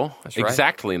the middle, That's right.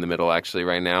 Exactly in the middle actually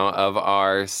right now, of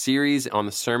our series on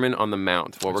the Sermon on the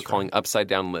Mount, what we're calling Upside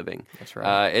Down Living. That's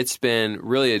right. It's been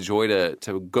really a joy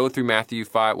to go through Matthew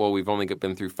 5. Well, we've only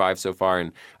been through 5 so far,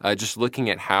 and just looking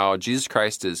at how Jesus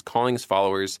Christ is calling his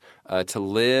followers to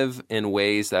live in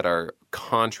ways that are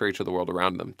contrary to the world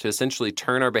around them, to essentially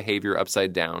turn our behavior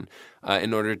upside down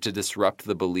in order to disrupt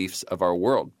the beliefs of our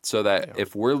world, so that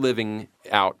if we're living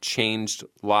out changed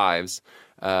lives,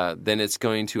 then it's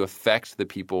going to affect the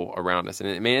people around us.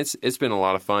 And it's been a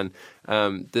lot of fun.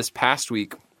 This past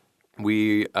week,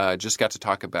 we just got to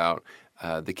talk about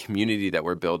the community that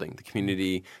we're building, the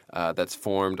community that's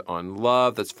formed on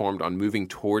love, that's formed on moving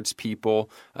towards people.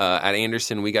 At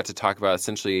Anderson, we got to talk about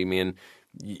essentially,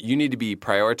 you need to be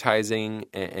prioritizing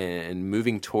and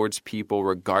moving towards people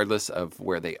regardless of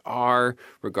where they are,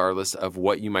 regardless of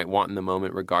what you might want in the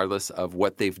moment, regardless of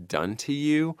what they've done to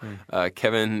you.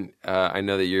 Kevin, I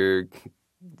know that you're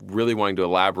really wanting to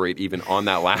elaborate even on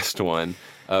that last one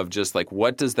of just like,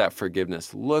 what does that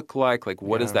forgiveness look like? Like,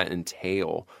 what does that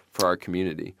entail for our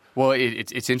community? Well,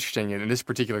 it's interesting. In this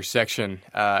particular section,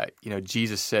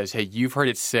 Jesus says, "Hey, you've heard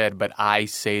it said, but I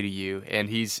say to you," and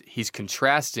he's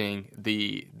contrasting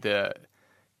the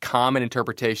common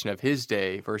interpretation of his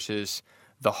day versus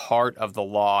the heart of the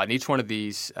law. And each one of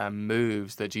these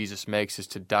moves that Jesus makes is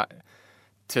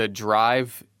to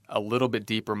drive a little bit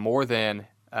deeper, more than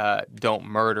don't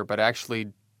murder, but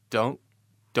actually don't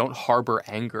harbor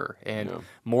anger, and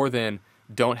more than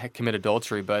don't commit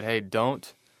adultery, but hey,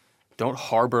 don't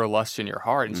harbor lust in your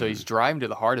heart. And so he's driving to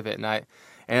the heart of it. And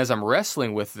as I'm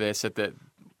wrestling with this,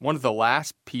 one of the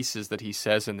last pieces that he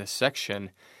says in this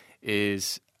section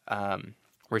is where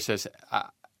he says,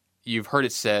 "You've heard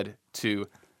it said to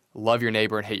love your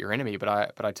neighbor and hate your enemy, but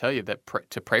I tell you that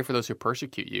to pray for those who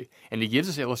persecute you." And he gives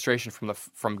us an illustration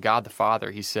from God the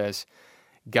Father. He says,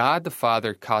 "God the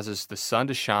Father causes the sun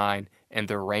to shine and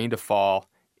the rain to fall,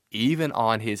 even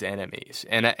on his enemies."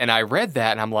 And I read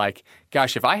that, and I'm like,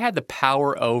 gosh, if I had the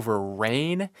power over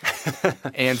rain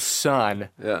and sun,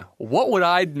 what would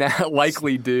I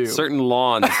likely do? Certain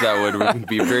lawns that would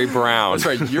be very brown. That's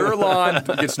right. Your lawn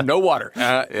gets no water.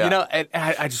 And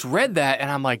I just read that, and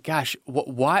I'm like, gosh,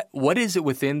 what is it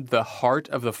within the heart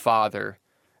of the Father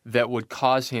that would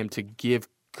cause him to give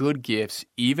good gifts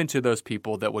even to those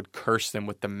people that would curse them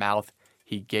with the mouth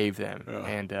he gave them?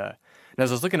 And as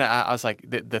I was looking at it, I was like,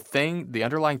 the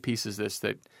underlying piece is this,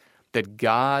 that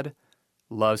God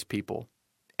loves people,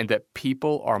 and that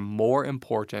people are more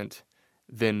important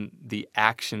than the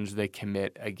actions they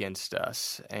commit against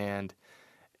us. And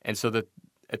so that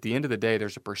at the end of the day,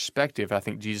 there's a perspective I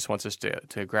think Jesus wants us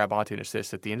to grab onto, and it's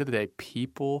this: at the end of the day,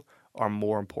 people are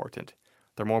more important.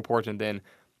 They're more important than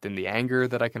the anger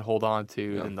that I can hold on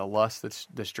to, than the lust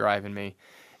that's driving me.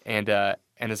 And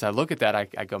as I look at that,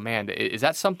 I go, man, is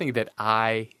that something that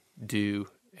I do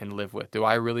and live with? Do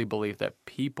I really believe that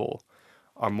people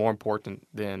are more important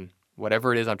than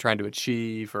whatever it is I'm trying to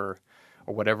achieve, or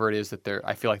whatever it is that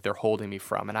I feel like they're holding me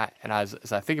from? And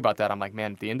as I think about that, I'm like,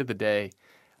 man, at the end of the day,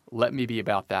 let me be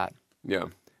about that. Yeah.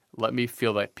 Let me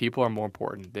feel that people are more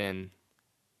important than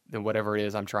whatever it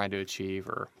is I'm trying to achieve,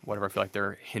 or whatever I feel like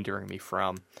they're hindering me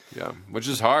from. Yeah, which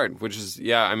is hard,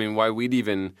 why we'd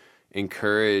even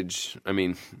encourage,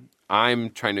 I'm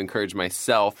trying to encourage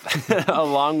myself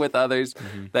along with others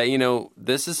that,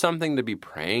 this is something to be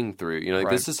praying through.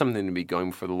 This is something to be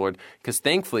going before the Lord, because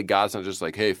thankfully God's not just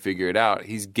like, hey, figure it out.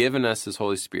 He's given us his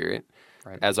Holy Spirit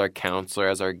as our counselor,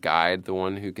 as our guide, the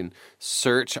one who can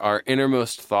search our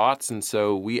innermost thoughts. And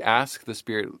so we ask the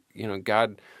Spirit,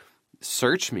 God,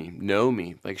 search me, know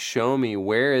me, like show me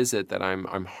where is it that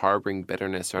I'm harboring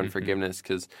bitterness or unforgiveness.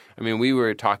 Because we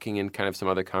were talking in kind of some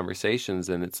other conversations,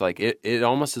 and it's like it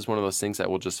almost is one of those things that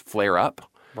will just flare up,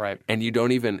 right? And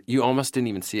you almost didn't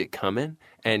even see it coming,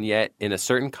 and yet in a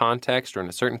certain context or in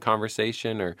a certain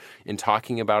conversation or in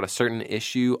talking about a certain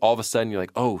issue, all of a sudden you're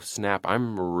like, oh snap,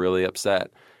 I'm really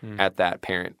upset at that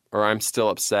parent, or I'm still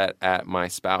upset at my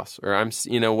spouse, or I'm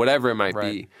whatever it might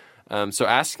be. So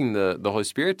asking the Holy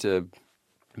Spirit to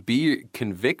be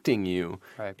convicting you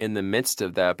in the midst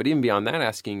of that, but even beyond that,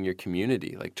 asking your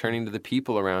community, like turning to the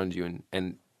people around you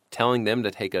and telling them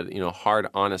to take a hard,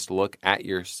 honest look at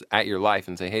your life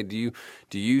and say, hey, do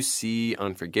you see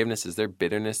unforgiveness? Is there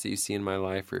bitterness that you see in my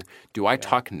life, or do I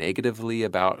talk negatively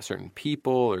about certain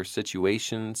people or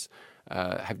situations?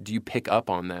 Do you pick up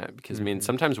on that? Because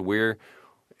sometimes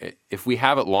if we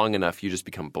have it long enough, you just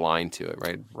become blind to it,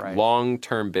 right? Right.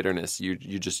 Long-term bitterness,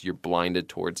 you're blinded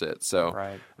towards it. So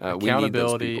Right. we need those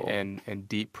Accountability people. and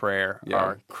deep prayer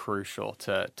are crucial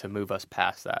to move us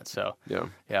past that. So Yeah.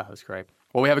 that was great.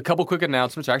 Well, we have a couple quick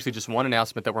announcements. Actually, just one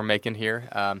announcement that we're making here.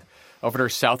 Over at our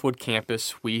Southwood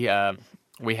campus, we have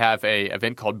a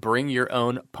event called Bring Your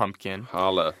Own Pumpkin.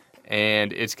 Holla.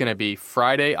 And it's going to be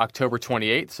Friday, October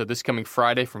 28th. So this coming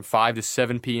Friday from 5 to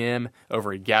 7 p.m.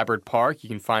 over at Gabbard Park. You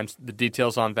can find the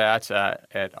details on that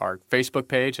at our Facebook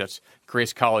page. That's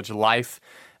Grace College Life.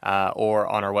 Or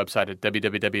on our website at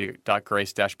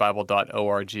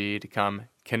www.grace-bible.org to come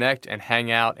connect and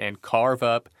hang out and carve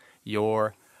up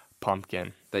your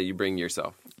pumpkin. That you bring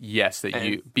yourself. Yes, that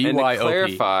you And BYOP. to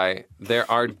clarify, there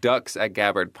are ducks at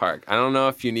Gabbard Park. I don't know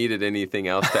if you needed anything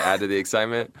else to add to the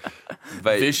excitement,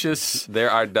 but Vicious,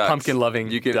 there are ducks. pumpkin-loving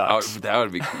ducks. That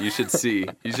would be. You should see.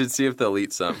 You should see if they'll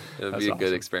eat some. It would be a good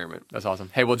awesome. experiment. That's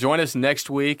awesome. Hey, well, join us next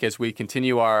week as we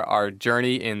continue our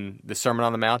journey in the Sermon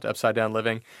on the Mount, Upside Down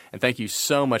Living. And thank you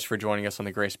so much for joining us on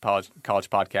the Grace College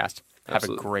Podcast. Have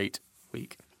Absolutely. a great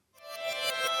week.